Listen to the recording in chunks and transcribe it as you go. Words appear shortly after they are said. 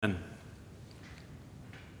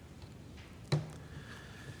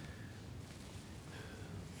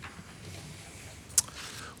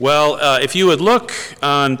Well, if you would look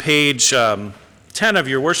on page 10 of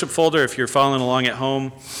your worship folder, if you're following along at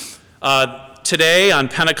home, today on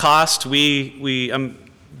Pentecost, we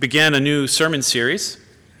began a new sermon series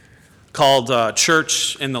called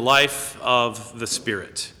Church in the Life of the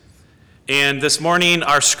Spirit. And this morning,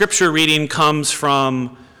 our scripture reading comes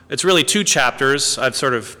from, it's really two chapters I've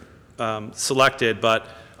sort of selected, but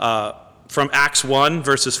from Acts 1,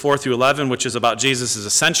 verses 4 through 11, which is about Jesus'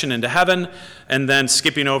 ascension into heaven, and then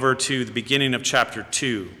skipping over to the beginning of chapter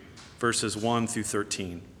 2, verses 1 through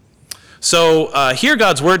 13. So hear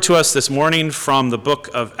God's word to us this morning from the book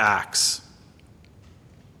of Acts.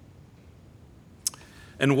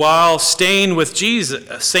 And while staying with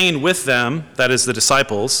them, that is the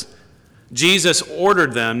disciples, Jesus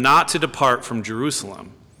ordered them not to depart from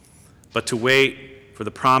Jerusalem, but to wait for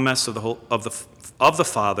the promise of the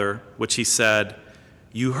Father, which he said,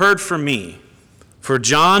 "You heard from me, for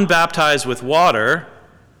John baptized with water,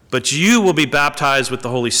 but you will be baptized with the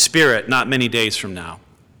Holy Spirit not many days from now."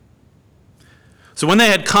 So when they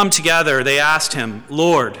had come together, they asked him,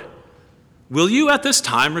 "Lord, will you at this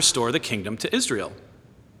time restore the kingdom to Israel?"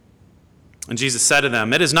 And Jesus said to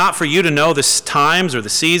them, "It is not for you to know the times or the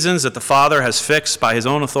seasons that the Father has fixed by his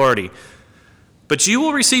own authority, but you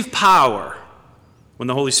will receive power when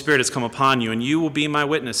the Holy Spirit has come upon you, and you will be my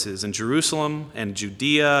witnesses in Jerusalem and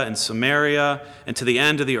Judea and Samaria and to the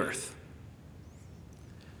end of the earth."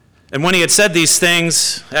 And when he had said these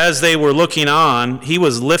things, as they were looking on, he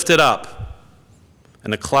was lifted up,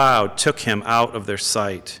 and a cloud took him out of their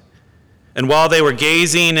sight. And while they were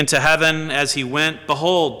gazing into heaven as he went,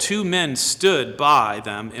 behold, two men stood by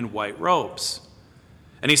them in white robes.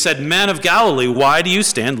 And he said, "Men of Galilee, why do you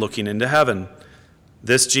stand looking into heaven?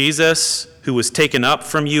 This Jesus, who was taken up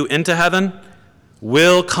from you into heaven,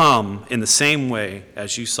 will come in the same way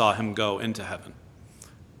as you saw him go into heaven."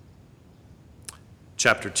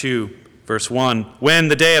 Chapter 2, verse 1. When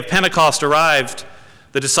the day of Pentecost arrived,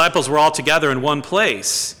 the disciples were all together in one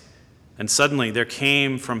place, and suddenly there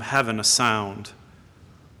came from heaven a sound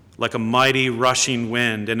like a mighty rushing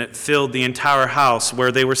wind, and it filled the entire house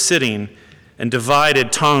where they were sitting, and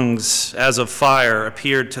divided tongues as of fire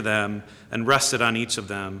appeared to them and rested on each of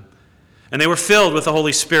them. And they were filled with the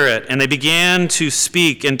Holy Spirit, and they began to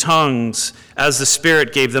speak in tongues as the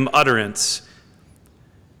Spirit gave them utterance.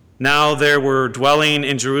 Now there were dwelling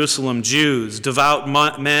in Jerusalem Jews, devout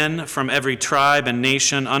men from every tribe and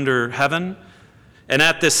nation under heaven. And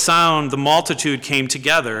at this sound the multitude came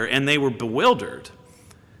together, and they were bewildered,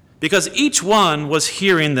 because each one was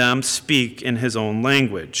hearing them speak in his own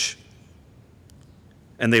language.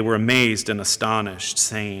 And they were amazed and astonished,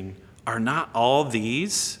 saying, "Are not all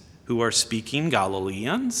these who are speaking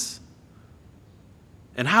Galileans?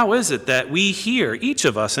 And how is it that we hear, each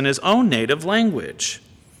of us in his own native language?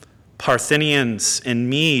 Parthians and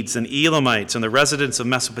Medes and Elamites and the residents of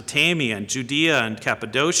Mesopotamia and Judea and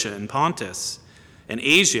Cappadocia and Pontus and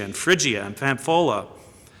Asia and Phrygia and Pamphylia,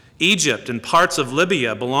 Egypt and parts of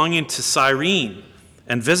Libya belonging to Cyrene,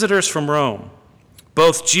 and visitors from Rome,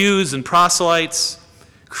 both Jews and proselytes,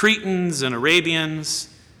 Cretans and Arabians,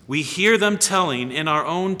 we hear them telling in our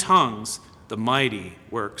own tongues the mighty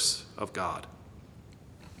works of God."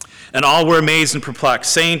 And all were amazed and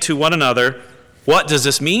perplexed, saying to one another, "What does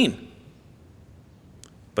this mean?"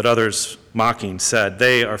 But others, mocking, said,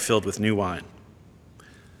 "They are filled with new wine."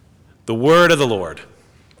 The word of the Lord.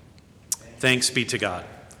 Thanks be to God.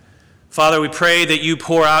 Father, we pray that you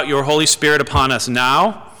pour out your Holy Spirit upon us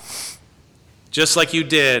now, just like you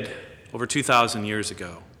did over 2,000 years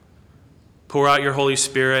ago. Pour out your Holy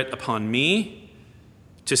Spirit upon me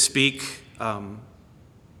to speak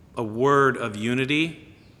a word of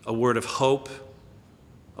unity, a word of hope,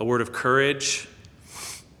 a word of courage,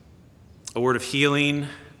 a word of healing,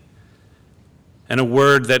 and a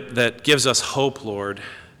word that gives us hope, Lord,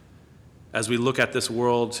 as we look at this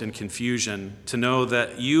world in confusion, to know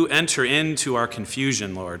that you enter into our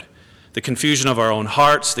confusion, Lord, the confusion of our own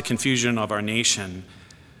hearts, the confusion of our nation,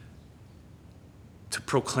 to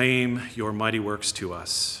proclaim your mighty works to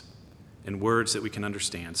us in words that we can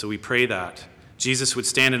understand. So we pray that Jesus would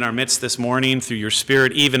stand in our midst this morning through your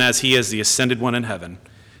Spirit, even as he is the ascended one in heaven.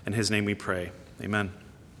 In his name we pray. Amen.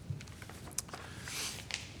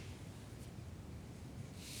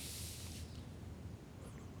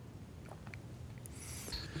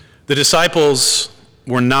 The disciples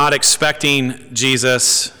were not expecting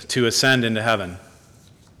Jesus to ascend into heaven.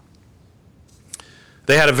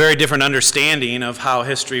 They had a very different understanding of how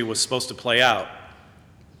history was supposed to play out.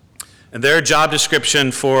 And their job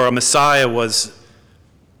description for a Messiah was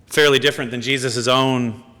fairly different than Jesus'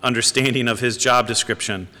 own understanding of his job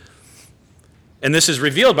description. And this is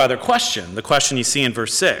revealed by their question, the question you see in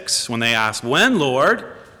verse 6, when they ask, When, Lord,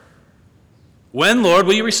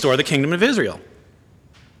 will you restore the kingdom of Israel?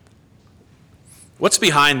 What's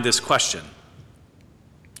behind this question?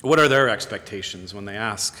 What are their expectations when they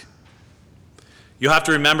ask? You have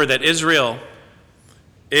to remember that Israel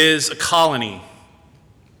is a colony.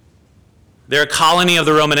 They're a colony of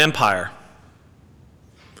the Roman Empire.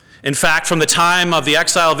 In fact, from the time of the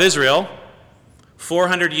exile of Israel,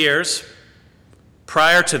 400 years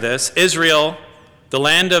prior to this, Israel, the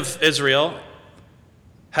land of Israel,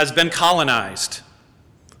 has been colonized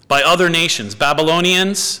by other nations,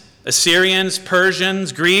 Babylonians, Assyrians,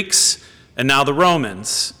 Persians, Greeks, and now the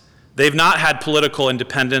Romans. They've not had political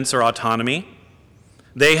independence or autonomy.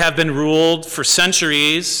 They have been ruled for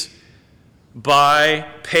centuries by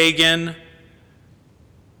pagan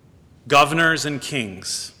governors and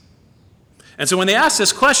kings. And so when they ask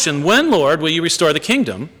this question, when, Lord, will you restore the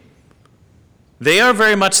kingdom? They are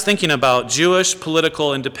very much thinking about Jewish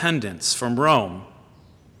political independence from Rome.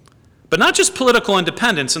 But not just political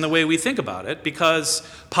independence in the way we think about it, because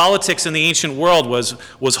politics in the ancient world was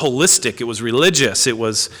holistic, it was religious, it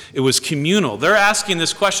was communal. They're asking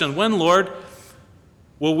this question, when, Lord,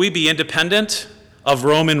 will we be independent of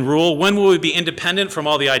Roman rule? When will we be independent from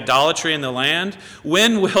all the idolatry in the land?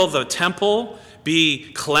 When will the temple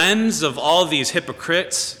be cleansed of all these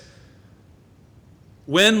hypocrites?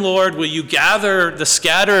 When, Lord, will you gather the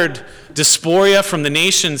scattered diaspora from the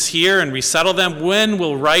nations here and resettle them? When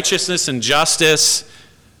will righteousness and justice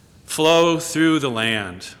flow through the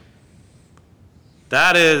land?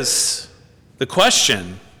 That is the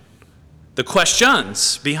question, the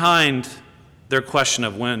questions behind their question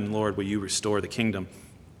of when, Lord, will you restore the kingdom?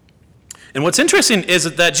 And what's interesting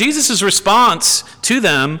is that Jesus' response to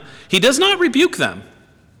them, he does not rebuke them.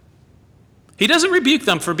 He doesn't rebuke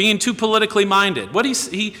them for being too politically minded. What he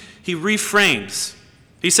reframes.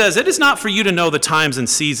 He says, it is not for you to know the times and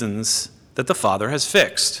seasons that the Father has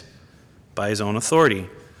fixed by his own authority.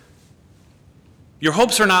 Your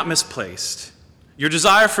hopes are not misplaced. Your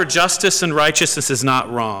desire for justice and righteousness is not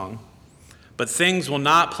wrong. But things will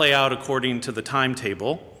not play out according to the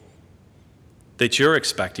timetable that you're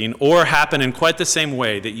expecting or happen in quite the same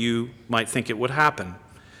way that you might think it would happen.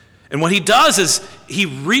 And what he does is he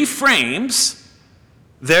reframes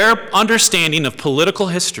their understanding of political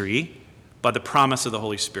history by the promise of the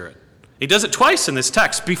Holy Spirit. He does it twice in this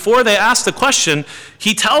text. Before they ask the question,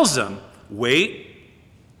 he tells them, wait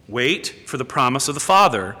for the promise of the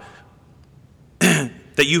Father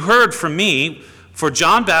that you heard from me. For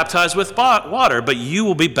John baptized with water, but you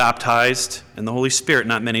will be baptized in the Holy Spirit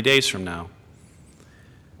not many days from now.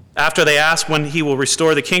 After they ask when he will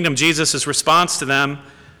restore the kingdom, Jesus' response to them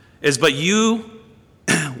is, but you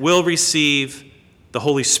will receive the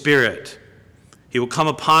Holy Spirit. He will come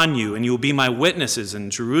upon you, and you will be my witnesses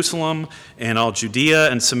in Jerusalem and all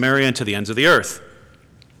Judea and Samaria and to the ends of the earth.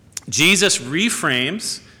 Jesus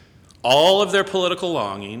reframes all of their political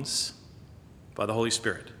longings by the Holy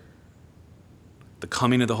Spirit. The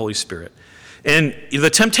coming of the Holy Spirit. And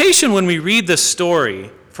the temptation when we read this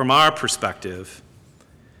story from our perspective,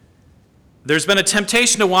 there's been a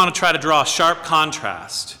temptation to want to try to draw a sharp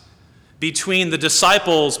contrast between the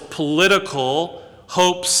disciples' political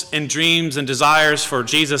hopes and dreams and desires for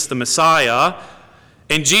Jesus the Messiah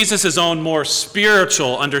and Jesus' own more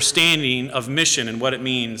spiritual understanding of mission and what it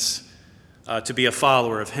means to be a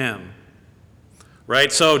follower of him.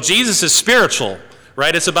 Right? So Jesus is spiritual.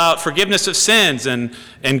 Right? It's about forgiveness of sins and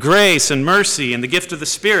grace and mercy and the gift of the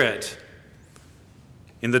Spirit.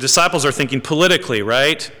 And the disciples are thinking politically,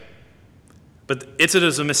 right? But it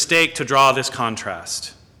is a mistake to draw this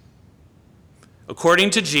contrast.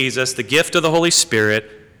 According to Jesus, the gift of the Holy Spirit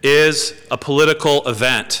is a political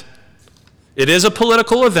event. It is a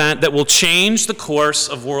political event that will change the course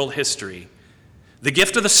of world history. The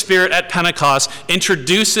gift of the Spirit at Pentecost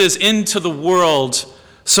introduces into the world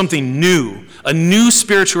something new, a new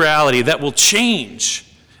spirituality that will change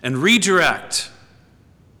and redirect.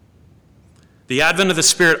 The advent of the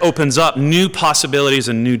Spirit opens up new possibilities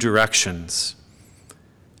and new directions.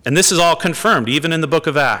 And this is all confirmed, even in the book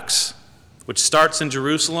of Acts, which starts in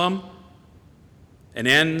Jerusalem and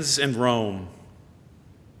ends in Rome.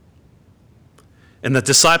 And the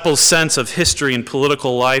disciples' sense of history and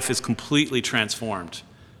political life is completely transformed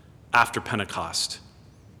after Pentecost.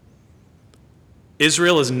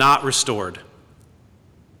 Israel is not restored.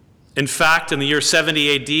 In fact, in the year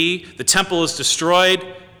 70 AD, the temple is destroyed,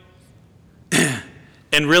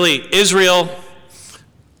 and really Israel,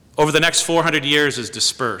 over the next 400 years, is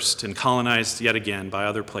dispersed and colonized yet again by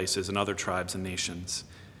other places and other tribes and nations.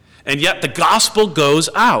 And yet the gospel goes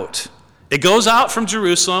out. It goes out from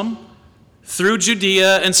Jerusalem through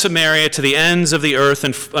Judea and Samaria to the ends of the earth,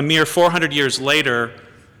 and a mere 400 years later,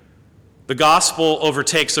 the gospel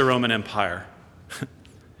overtakes the Roman Empire.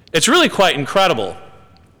 It's really quite incredible.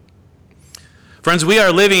 Friends, we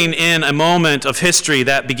are living in a moment of history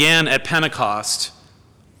that began at Pentecost,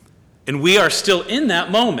 and we are still in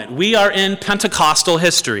that moment. We are in Pentecostal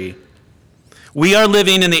history. We are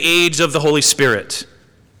living in the age of the Holy Spirit.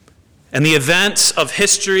 And the events of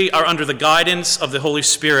history are under the guidance of the Holy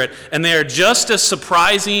Spirit, and they are just as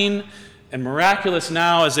surprising and miraculous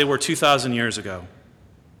now as they were 2,000 years ago.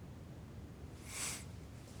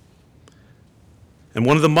 And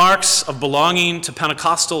one of the marks of belonging to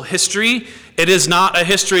Pentecostal history, it is not a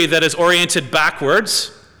history that is oriented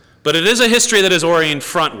backwards, but it is a history that is oriented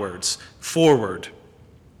frontwards, forward.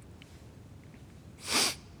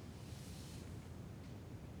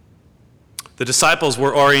 The disciples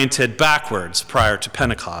were oriented backwards prior to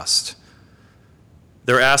Pentecost.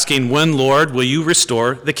 They're asking, when, Lord, will you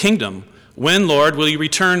restore the kingdom? When, Lord, will you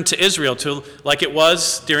return to Israel to like it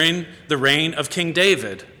was during the reign of King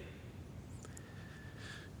David?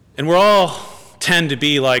 And we all tend to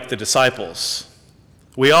be like the disciples.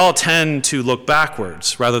 We all tend to look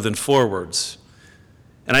backwards rather than forwards.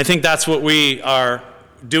 And I think that's what we are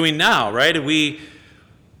doing now, right?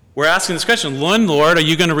 We're asking this question, when, Lord, are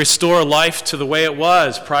you going to restore life to the way it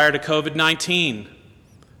was prior to COVID-19?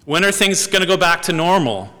 When are things going to go back to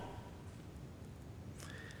normal?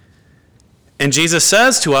 And Jesus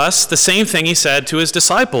says to us the same thing he said to his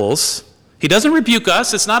disciples. He doesn't rebuke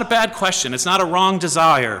us. It's not a bad question. It's not a wrong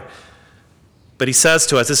desire. But he says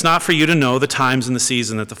to us, it's not for you to know the times and the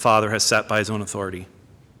season that the Father has set by his own authority.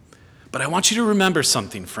 But I want you to remember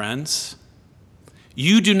something, friends.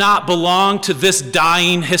 You do not belong to this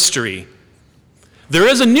dying history. There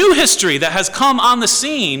is a new history that has come on the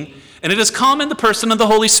scene, and it has come in the person of the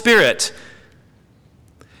Holy Spirit.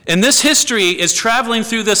 And this history is traveling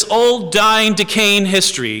through this old, dying, decaying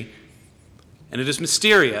history, and it is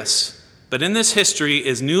mysterious. But in this history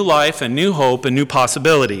is new life and new hope and new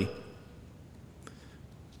possibility.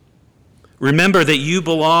 Remember that you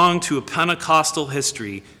belong to a Pentecostal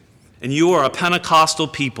history, and you are a Pentecostal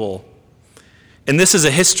people. And this is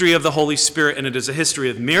a history of the Holy Spirit, and it is a history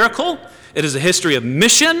of miracle. It is a history of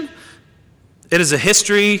mission. It is a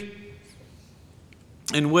history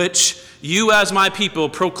in which you as my people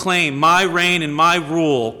proclaim my reign and my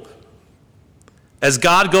rule as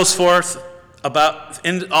God goes forth about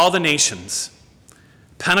in all the nations.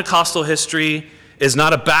 Pentecostal history is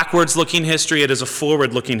not a backwards-looking history. It is a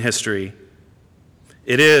forward-looking history.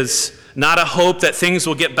 It is not a hope that things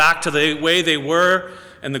will get back to the way they were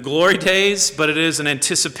in the glory days, but it is an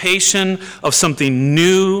anticipation of something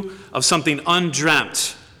new, of something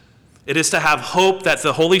undreamt. It is to have hope that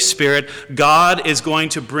the Holy Spirit, God, is going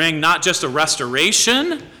to bring not just a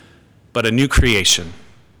restoration, but a new creation.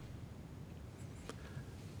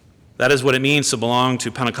 That is what it means to belong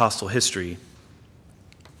to Pentecostal history.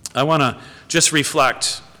 I want to just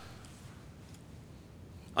reflect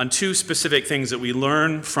on two specific things that we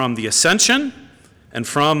learn from the Ascension and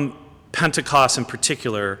from Pentecost in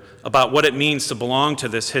particular about what it means to belong to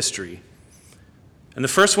this history. And the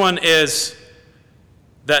first one is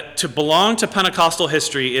that to belong to Pentecostal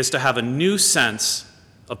history is to have a new sense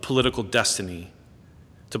of political destiny.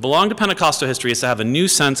 To belong to Pentecostal history is to have a new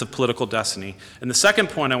sense of political destiny. And the second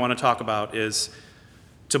point I want to talk about is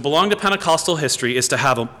to belong to Pentecostal history is to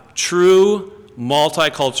have a true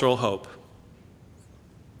multicultural hope.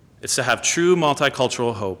 It's to have true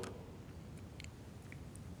multicultural hope.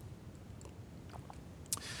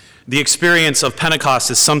 The experience of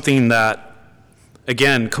Pentecost is something that,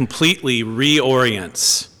 again, completely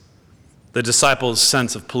reorients the disciples'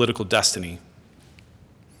 sense of political destiny.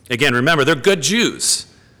 Again, remember, they're good Jews.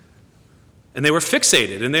 And they were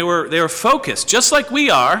fixated and they were focused, just like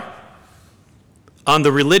we are, on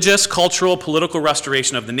the religious, cultural, political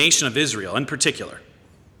restoration of the nation of Israel in particular.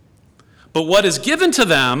 But what is given to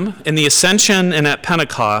them in the Ascension and at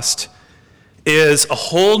Pentecost is a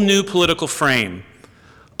whole new political frame,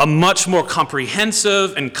 a much more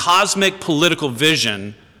comprehensive and cosmic political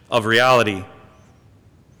vision of reality.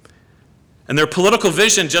 And their political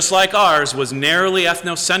vision, just like ours, was narrowly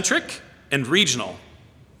ethnocentric and regional.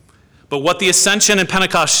 But what the Ascension and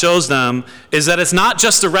Pentecost shows them is that it's not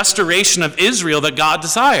just the restoration of Israel that God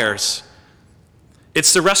desires.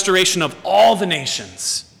 It's the restoration of all the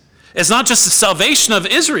nations. It's not just the salvation of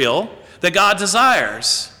Israel that God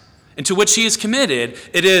desires and to which he is committed.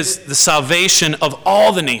 It is the salvation of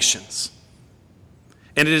all the nations.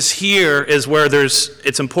 And it is here is where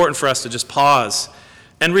it's important for us to just pause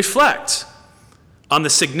and reflect on the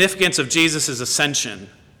significance of Jesus' ascension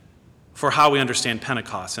for how we understand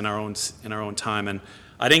Pentecost in our own time. And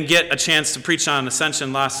I didn't get a chance to preach on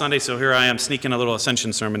Ascension last Sunday, so here I am sneaking a little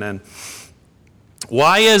Ascension sermon in.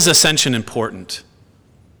 Why is Ascension important?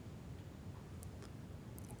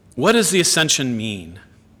 What does the Ascension mean?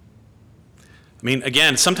 I mean,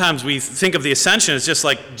 again, sometimes we think of the Ascension as just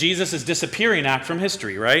like Jesus' disappearing act from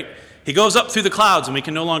history, right? He goes up through the clouds and we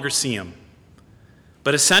can no longer see him.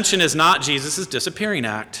 But Ascension is not Jesus' disappearing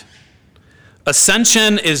act.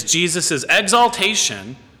 Ascension is Jesus'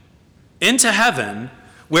 exaltation into heaven,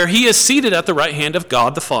 where he is seated at the right hand of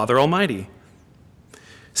God the Father Almighty.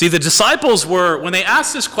 See, the disciples were, when they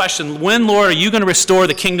asked this question, when, Lord, are you going to restore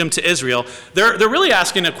the kingdom to Israel? They're really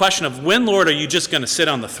asking a question of, when, Lord, are you just going to sit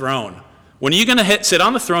on the throne? When are you going to sit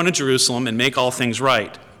on the throne in Jerusalem and make all things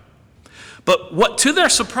right? But to their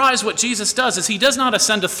surprise, what Jesus does is he does not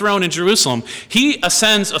ascend a throne in Jerusalem. He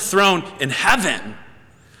ascends a throne in heaven,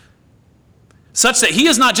 such that he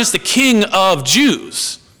is not just the king of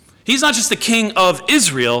Jews. He's not just the king of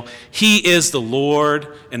Israel. He is the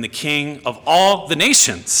Lord and the king of all the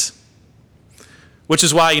nations. Which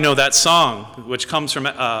is why, that song, which comes from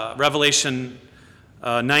Revelation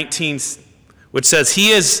 19, which says,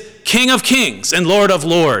 he is King of kings and Lord of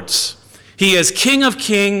lords. He is King of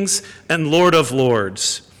kings and Lord of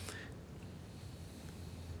lords.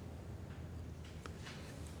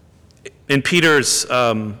 In Peter's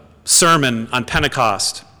sermon on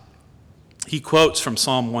Pentecost, he quotes from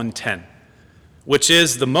Psalm 110, which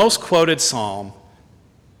is the most quoted psalm,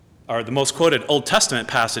 or the most quoted Old Testament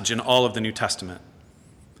passage in all of the New Testament.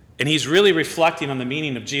 And he's really reflecting on the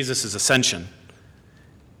meaning of Jesus' ascension.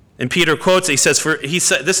 And Peter quotes, he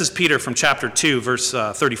said, this is Peter from chapter 2, verse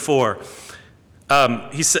 34.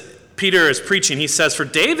 Peter is preaching, he says, "For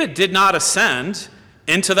David did not ascend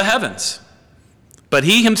into the heavens, but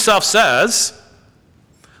he himself says,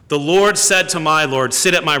 'The Lord said to my Lord,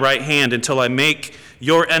 sit at my right hand until I make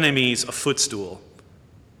your enemies a footstool.'"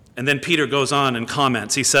 And then Peter goes on and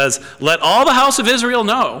comments. He says, "Let all the house of Israel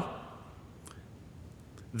know,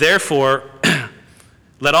 therefore,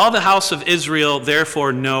 let all the house of Israel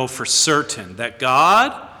therefore know for certain that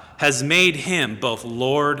God has made him both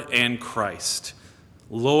Lord and Christ,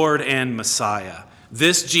 Lord and Messiah,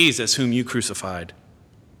 this Jesus whom you crucified."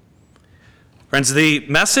 Friends, the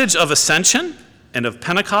message of ascension and of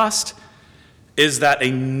Pentecost is that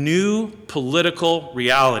a new political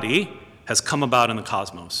reality has come about in the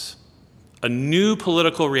cosmos. A new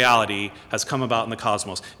political reality has come about in the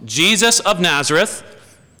cosmos. Jesus of Nazareth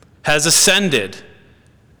has ascended,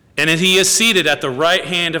 and he is seated at the right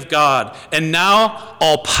hand of God. And now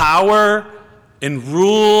all power and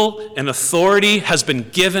rule and authority has been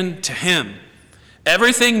given to him.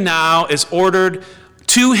 Everything now is ordered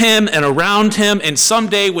to him and around him, and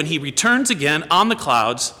someday when he returns again on the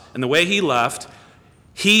clouds and the way he left,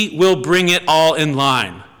 he will bring it all in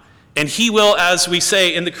line. And he will, as we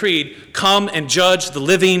say in the Creed, come and judge the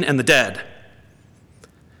living and the dead.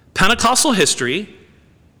 Pentecostal history,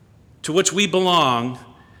 to which we belong,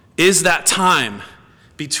 is that time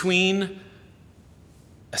between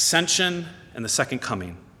ascension and the second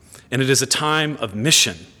coming. And it is a time of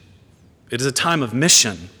mission. It is a time of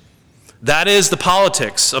mission. That is the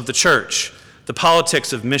politics of the church, the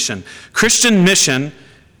politics of mission. Christian mission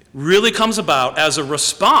really comes about as a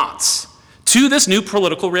response to this new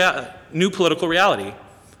political reality.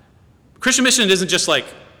 Christian mission isn't just like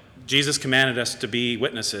Jesus commanded us to be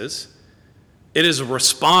witnesses. It is a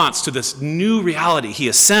response to this new reality. He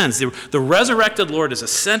ascends. The resurrected Lord is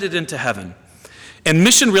ascended into heaven. And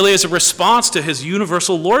mission really is a response to his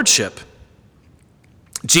universal lordship.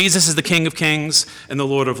 Jesus is the King of kings and the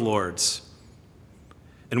Lord of lords.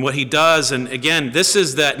 And what he does, and again, this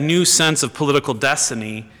is that new sense of political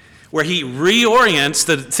destiny where he reorients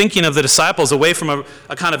the thinking of the disciples away from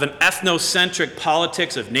a kind of an ethnocentric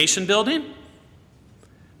politics of nation building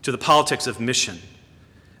to the politics of mission.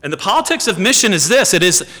 And the politics of mission is this. It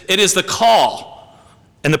is the call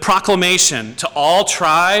and the proclamation to all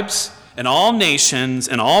tribes and all nations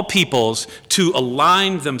and all peoples to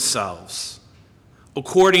align themselves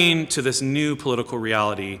according to this new political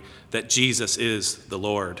reality that Jesus is the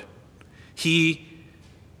Lord. He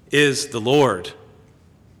is the Lord.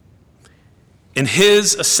 In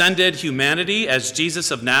his ascended humanity as Jesus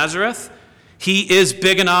of Nazareth, he is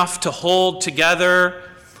big enough to hold together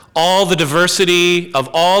all the diversity of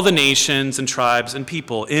all the nations and tribes and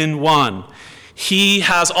people in one. He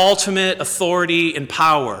has ultimate authority and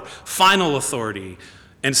power, final authority.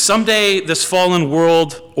 And someday this fallen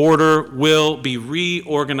world order will be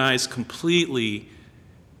reorganized completely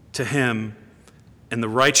to him in the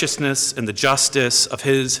righteousness and the justice of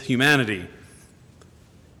his humanity.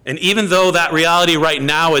 And even though that reality right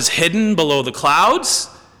now is hidden below the clouds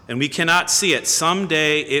and we cannot see it,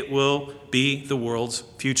 someday it will be the world's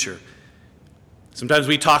future. Sometimes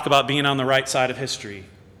we talk about being on the right side of history.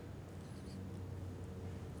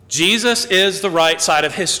 Jesus is the right side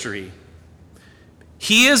of history.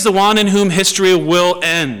 He is the one in whom history will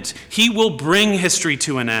end. He will bring history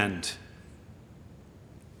to an end.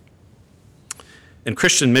 And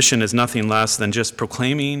Christian mission is nothing less than just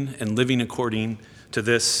proclaiming and living according to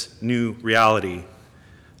this new reality.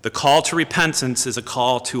 The call to repentance is a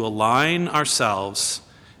call to align ourselves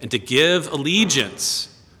and to give allegiance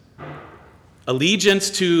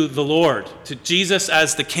to the Lord, to Jesus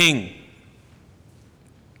as the King.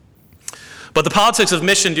 But the politics of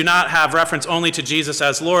mission do not have reference only to Jesus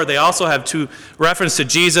as Lord. They also have reference to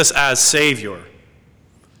Jesus as Savior.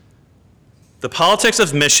 The politics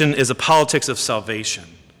of mission is a politics of salvation.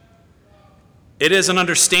 It is an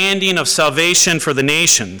understanding of salvation for the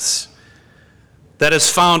nations that is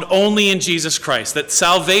found only in Jesus Christ, that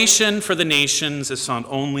salvation for the nations is found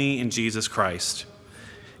only in Jesus Christ.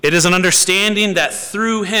 It is an understanding that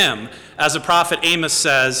through him, as the prophet Amos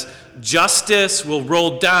says, justice will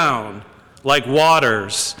roll down like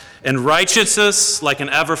waters and righteousness like an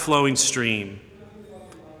ever-flowing stream.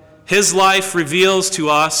 His life reveals to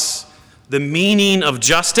us the meaning of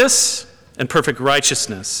justice and perfect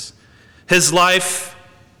righteousness. His life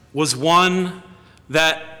was one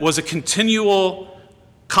that was a continual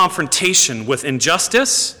confrontation with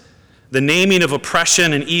injustice, the naming of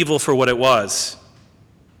oppression and evil for what it was.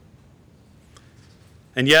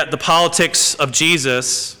 And yet the politics of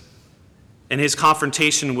Jesus and his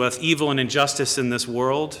confrontation with evil and injustice in this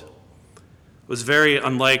world was very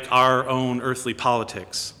unlike our own earthly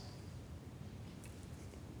politics.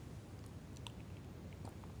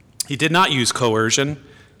 He did not use coercion.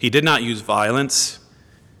 He did not use violence.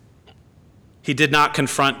 He did not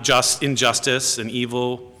confront injustice and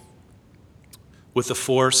evil with the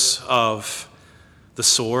force of the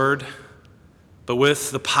sword, but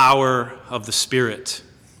with the power of the Spirit.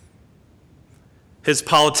 His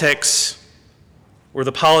politics were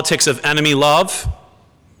the politics of enemy love,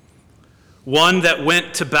 one that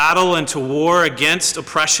went to battle and to war against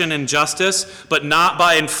oppression and injustice, but not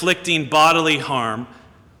by inflicting bodily harm,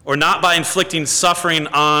 or not by inflicting suffering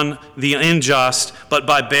on the unjust, but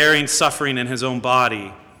by bearing suffering in his own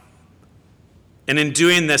body. And in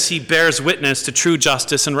doing this, he bears witness to true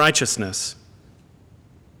justice and righteousness.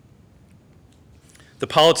 The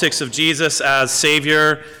politics of Jesus as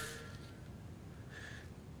Savior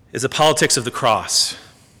is a politics of the cross.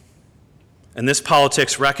 And this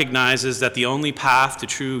politics recognizes that the only path to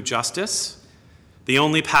true justice, the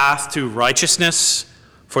only path to righteousness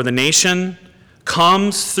for the nation,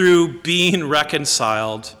 comes through being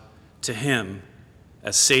reconciled to him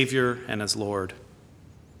as Savior and as Lord.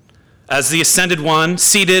 As the ascended one,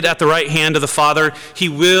 seated at the right hand of the Father, he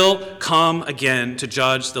will come again to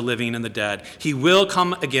judge the living and the dead. He will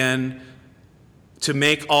come again to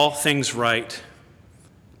make all things right,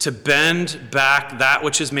 to bend back that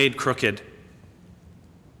which is made crooked.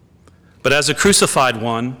 But as a crucified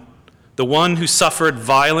one, the one who suffered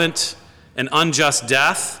violent and unjust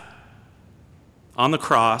death on the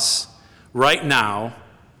cross, right now,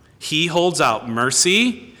 he holds out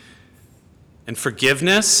mercy and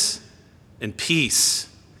forgiveness and peace.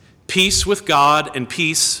 Peace with God and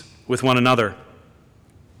peace with one another.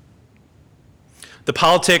 The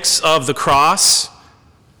politics of the cross,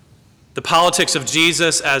 the politics of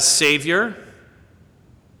Jesus as Savior,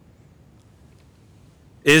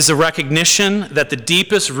 is a recognition that the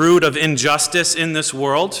deepest root of injustice in this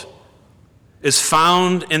world is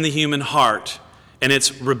found in the human heart, and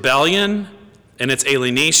its rebellion and its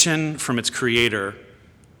alienation from its Creator.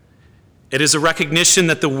 It is a recognition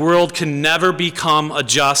that the world can never become a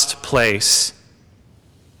just place.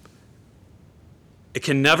 It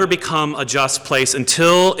can never become a just place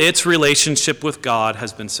until its relationship with God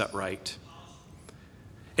has been set right.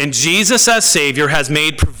 And Jesus as Savior has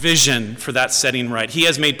made provision for that setting right. He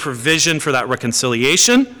has made provision for that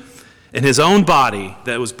reconciliation in his own body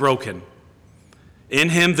that was broken. In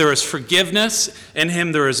him there is forgiveness. In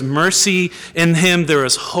him there is mercy. In him there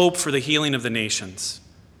is hope for the healing of the nations.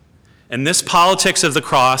 And this politics of the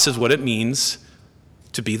cross is what it means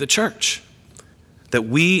to be the church. That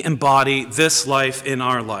we embody this life in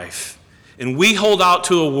our life. And we hold out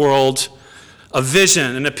to a world a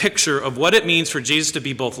vision and a picture of what it means for Jesus to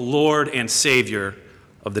be both Lord and Savior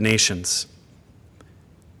of the nations.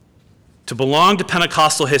 To belong to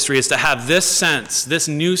Pentecostal history is to have this sense, this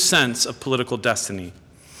new sense of political destiny.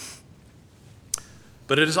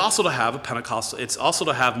 But it is also to have it's also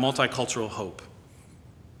to have multicultural hope.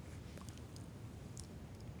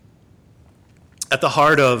 At the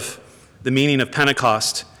heart of the meaning of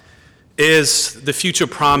Pentecost is the future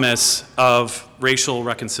promise of racial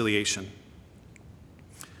reconciliation.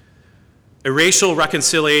 A racial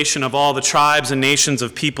reconciliation of all the tribes and nations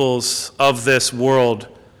of peoples of this world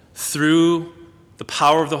through the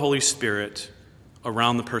power of the Holy Spirit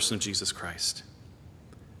around the person of Jesus Christ.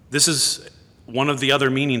 This is one of the other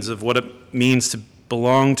meanings of what it means to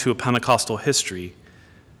belong to a Pentecostal history.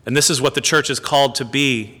 And this is what the church is called to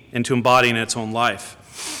be and to embody in its own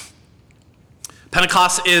life.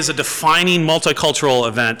 Pentecost is a defining multicultural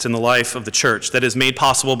event in the life of the church that is made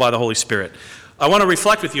possible by the Holy Spirit. I want to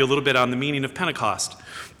reflect with you a little bit on the meaning of Pentecost.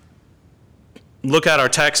 Look at our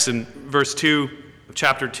text in verse 2 of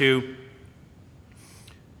chapter 2.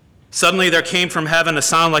 Suddenly there came from heaven a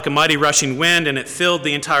sound like a mighty rushing wind, and it filled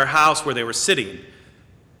the entire house where they were sitting.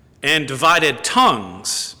 And divided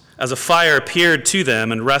tongues as a fire appeared to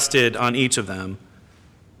them and rested on each of them.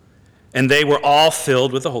 And they were all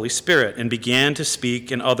filled with the Holy Spirit and began to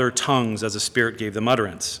speak in other tongues as the Spirit gave them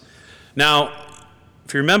utterance. Now,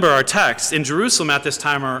 if you remember our text, in Jerusalem at this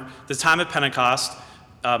time, or the time of Pentecost,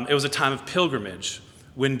 it was a time of pilgrimage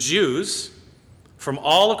when Jews from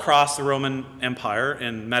all across the Roman Empire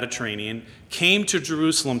and Mediterranean came to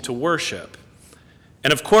Jerusalem to worship.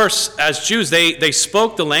 And of course, as Jews, they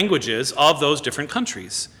spoke the languages of those different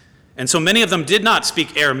countries. And so many of them did not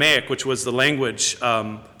speak Aramaic, which was the language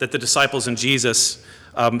that the disciples and Jesus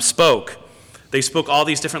spoke. They spoke all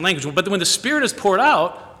these different languages. But when the Spirit is poured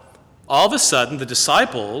out, all of a sudden the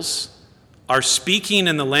disciples are speaking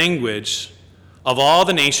in the language of all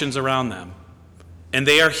the nations around them. And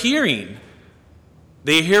they are hearing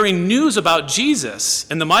news about Jesus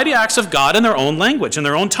and the mighty acts of God in their own language, in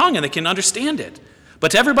their own tongue, and they can understand it.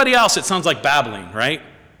 But to everybody else, it sounds like babbling, right?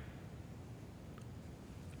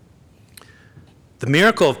 The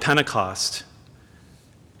miracle of Pentecost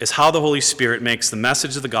is how the Holy Spirit makes the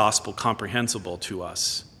message of the gospel comprehensible to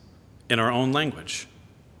us in our own language.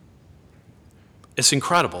 It's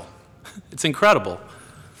incredible. It's incredible.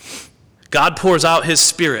 God pours out his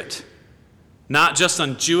Spirit, not just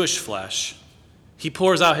on Jewish flesh. He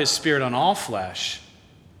pours out his Spirit on all flesh,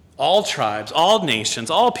 all tribes, all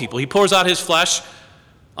nations, all people. He pours out his flesh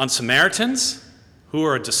on Samaritans, who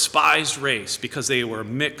are a despised race because they were a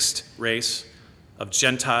mixed race of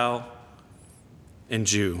Gentile and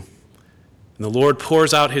Jew. And the Lord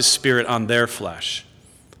pours out his Spirit on their flesh.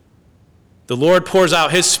 The Lord pours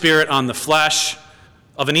out his Spirit on the flesh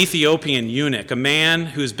of an Ethiopian eunuch, a man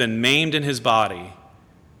who's been maimed in his body,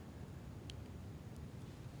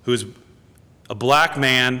 who's a black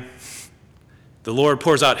man. The Lord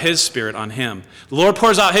pours out his Spirit on him. The Lord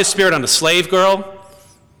pours out his Spirit on a slave girl.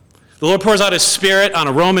 The Lord pours out his Spirit on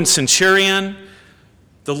a Roman centurion.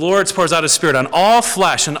 The Lord pours out his Spirit on all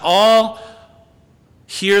flesh, and all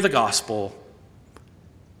hear the gospel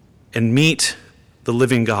and meet the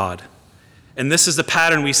living God. And this is the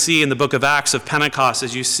pattern we see in the book of Acts of Pentecost,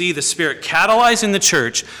 as you see the Spirit catalyzing the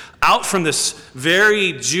church out from this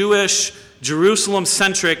very Jewish,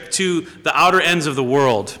 Jerusalem-centric to the outer ends of the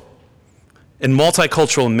world in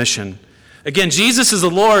multicultural mission. Again, Jesus is the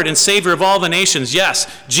Lord and Savior of all the nations.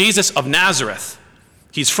 Yes, Jesus of Nazareth.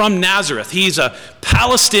 He's from Nazareth. He's a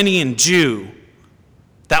Palestinian Jew.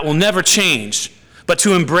 That will never change. But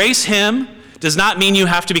to embrace him does not mean you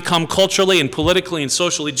have to become culturally and politically and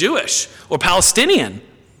socially Jewish or Palestinian.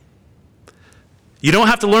 You don't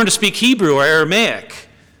have to learn to speak Hebrew or Aramaic.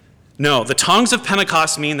 No, the tongues of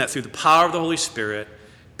Pentecost mean that through the power of the Holy Spirit,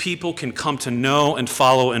 people can come to know and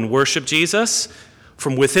follow and worship Jesus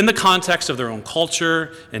from within the context of their own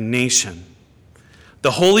culture and nation. The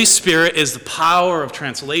Holy Spirit is the power of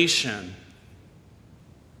translation.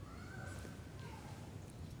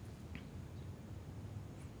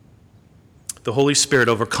 The Holy Spirit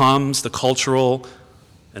overcomes the cultural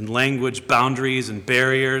and language boundaries and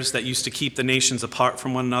barriers that used to keep the nations apart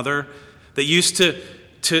from one another, that used to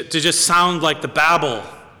just sound like the babble.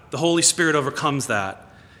 The Holy Spirit overcomes that.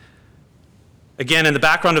 Again, in the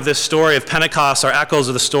background of this story of Pentecost are echoes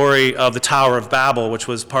of the story of the Tower of Babel, which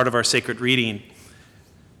was part of our sacred reading.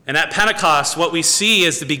 And at Pentecost, what we see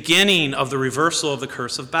is the beginning of the reversal of the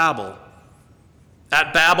curse of Babel.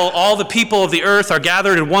 At Babel, all the people of the earth are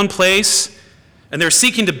gathered in one place, and they're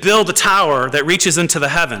seeking to build a tower that reaches into the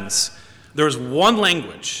heavens. There is one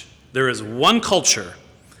language, there is one culture,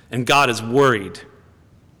 and God is worried.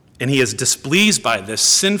 And he is displeased by this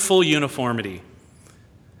sinful uniformity.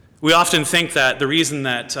 We often think that the reason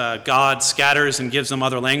that God scatters and gives them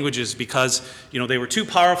other languages because, they were too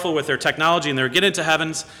powerful with their technology and they were getting into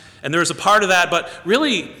heavens, and there was a part of that, but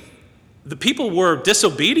really the people were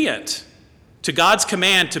disobedient to God's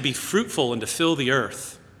command to be fruitful and to fill the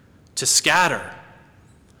earth, to scatter.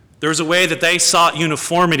 There was a way that they sought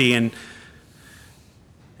uniformity, and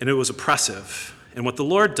it was oppressive. And what the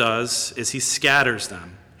Lord does is he scatters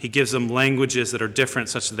them. He gives them languages that are different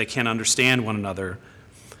such that they can't understand one another.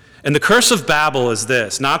 And the curse of Babel is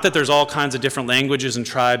this, not that there's all kinds of different languages and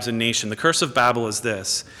tribes and nations. The curse of Babel is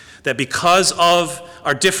this, that because of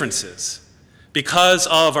our differences, because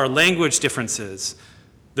of our language differences,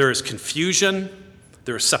 there is confusion,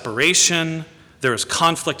 there is separation, there is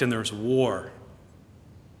conflict, and there is war.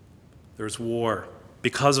 There is war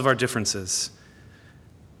because of our differences.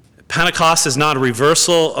 Pentecost is not a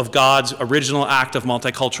reversal of God's original act of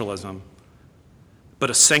multiculturalism,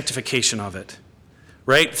 but a sanctification of it.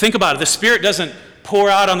 Right? Think about it. The Spirit doesn't pour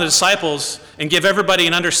out on the disciples and give everybody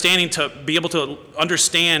an understanding to be able to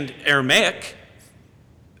understand Aramaic.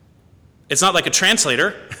 It's not like a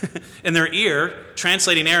translator in their ear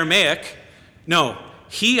translating Aramaic. No,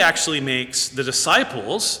 he actually makes the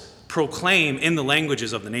disciples proclaim in the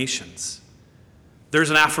languages of the nations. There's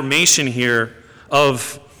an affirmation here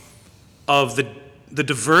of the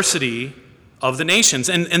diversity of the nations.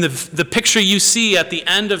 And the picture you see at the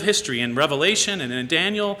end of history in Revelation and in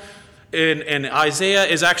Daniel and Isaiah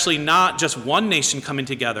is actually not just one nation coming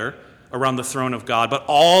together around the throne of God, but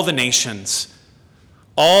all the nations.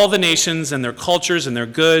 All the nations and their cultures and their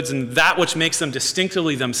goods and that which makes them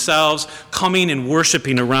distinctively themselves coming and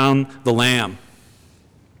worshiping around the Lamb.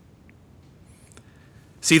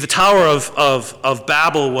 See, the Tower of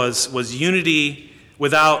Babel was unity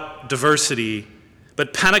without diversity,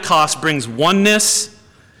 but Pentecost brings oneness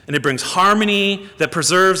and it brings harmony that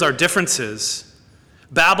preserves our differences.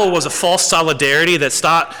 Babel was a false solidarity that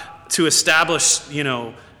sought to establish,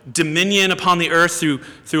 dominion upon the earth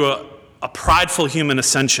through a prideful human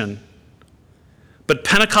ascension. But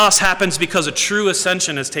Pentecost happens because a true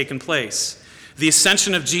ascension has taken place. The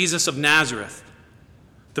ascension of Jesus of Nazareth,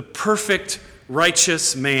 the perfect,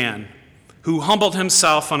 righteous man who humbled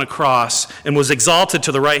himself on a cross and was exalted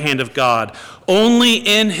to the right hand of God. Only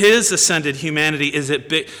in his ascended humanity is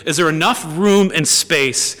there enough room and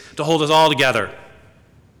space to hold us all together.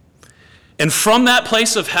 And from that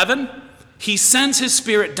place of heaven, he sends his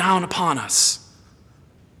Spirit down upon us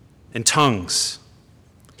in tongues.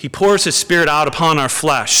 He pours his Spirit out upon our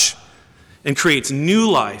flesh and creates new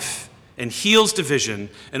life and heals division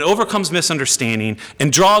and overcomes misunderstanding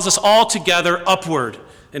and draws us all together upward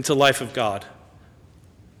into life of God.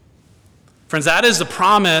 Friends, that is the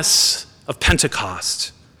promise of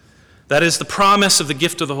Pentecost. That is the promise of the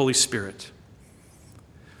gift of the Holy Spirit.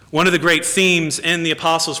 One of the great themes in the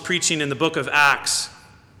apostles' preaching in the book of Acts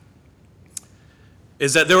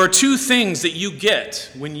is that there are two things that you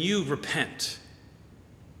get when you repent: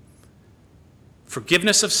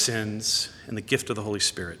 forgiveness of sins and the gift of the Holy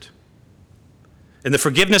Spirit. And the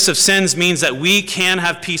forgiveness of sins means that we can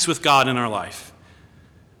have peace with God in our life,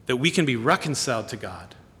 that we can be reconciled to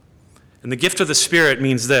God. And the gift of the Spirit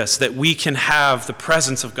means this, that we can have the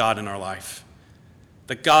presence of God in our life,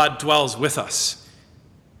 that God dwells with us.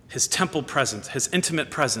 His temple presence, his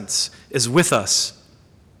intimate presence is with us.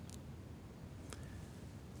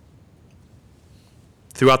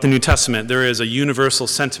 Throughout the New Testament, there is a universal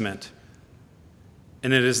sentiment,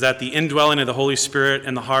 and it is that the indwelling of the Holy Spirit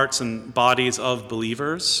in the hearts and bodies of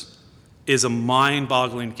believers is a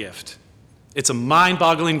mind-boggling gift. It's a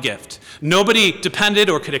mind-boggling gift. Nobody depended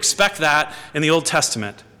or could expect that in the Old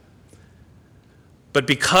Testament. But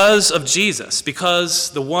because of Jesus,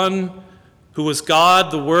 because the one who was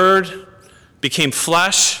God, the Word, became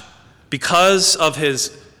flesh, because of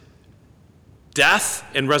his death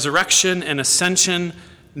and resurrection and ascension,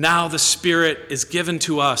 now the Spirit is given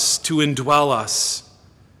to us to indwell us.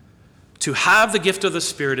 To have the gift of the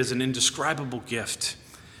Spirit is an indescribable gift.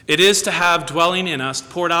 It is to have dwelling in us,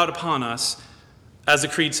 poured out upon us, as the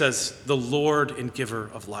Creed says, the Lord and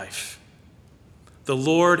giver of life. The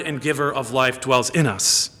Lord and giver of life dwells in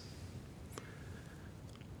us.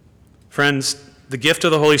 Friends, the gift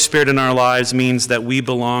of the Holy Spirit in our lives means that we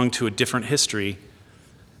belong to a different history.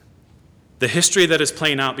 The history that is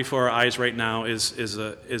playing out before our eyes right now is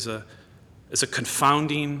a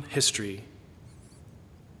confounding history.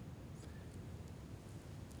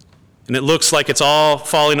 And it looks like it's all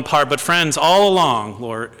falling apart. But friends, all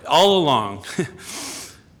along,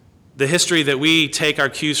 the history that we take our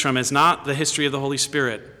cues from is not the history of the Holy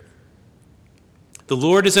Spirit. The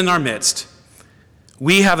Lord is in our midst.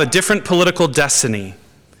 We have a different political destiny.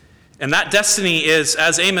 And that destiny is,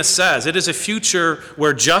 as Amos says, it is a future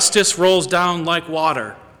where justice rolls down like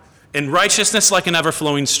water and righteousness like an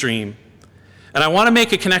ever-flowing stream. And I want to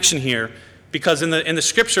make a connection here because in the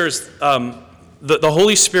scriptures, the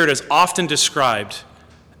Holy Spirit is often described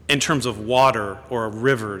in terms of water or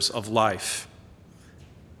rivers of life.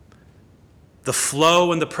 the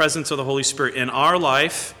flow and the presence of the Holy Spirit in our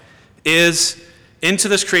life is, into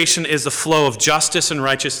this creation, is the flow of justice and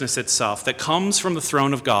righteousness itself that comes from the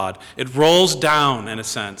throne of God. It rolls down, in a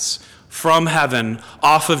sense, from heaven,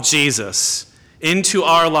 off of Jesus, into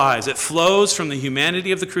our lives. It flows from the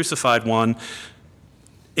humanity of the crucified one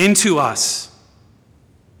into us.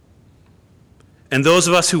 And those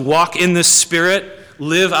of us who walk in this Spirit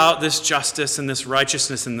live out this justice and this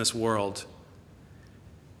righteousness in this world.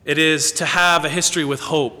 It is to have a history with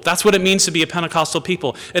hope. That's what it means to be a Pentecostal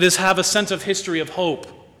people. It is have a sense of history of hope.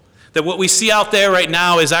 That what we see out there right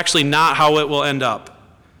now is actually not how it will end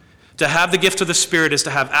up. To have the gift of the Spirit is to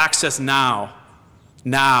have access now,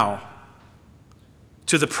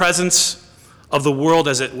 to the presence of the world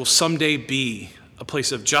as it will someday be, a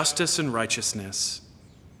place of justice and righteousness.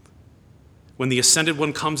 When the ascended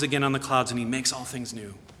one comes again on the clouds and he makes all things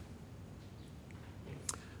new.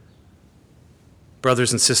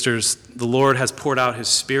 Brothers and sisters, the Lord has poured out his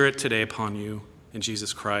Spirit today upon you in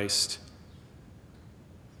Jesus Christ.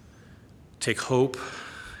 Take hope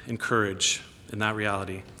and courage in that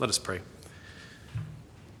reality. Let us pray.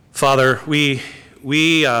 Father, we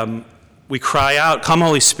cry out, come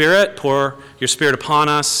Holy Spirit, pour your Spirit upon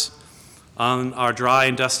us, on our dry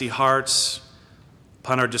and dusty hearts,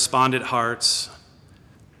 upon our despondent hearts.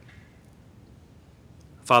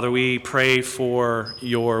 Father, we pray for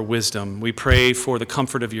your wisdom. We pray for the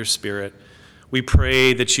comfort of your Spirit. We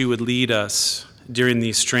pray that you would lead us during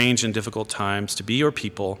these strange and difficult times to be your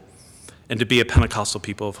people and to be a Pentecostal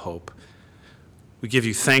people of hope. We give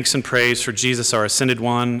you thanks and praise for Jesus, our ascended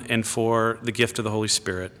one, and for the gift of the Holy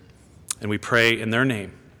Spirit. And we pray in their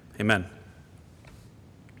name. Amen.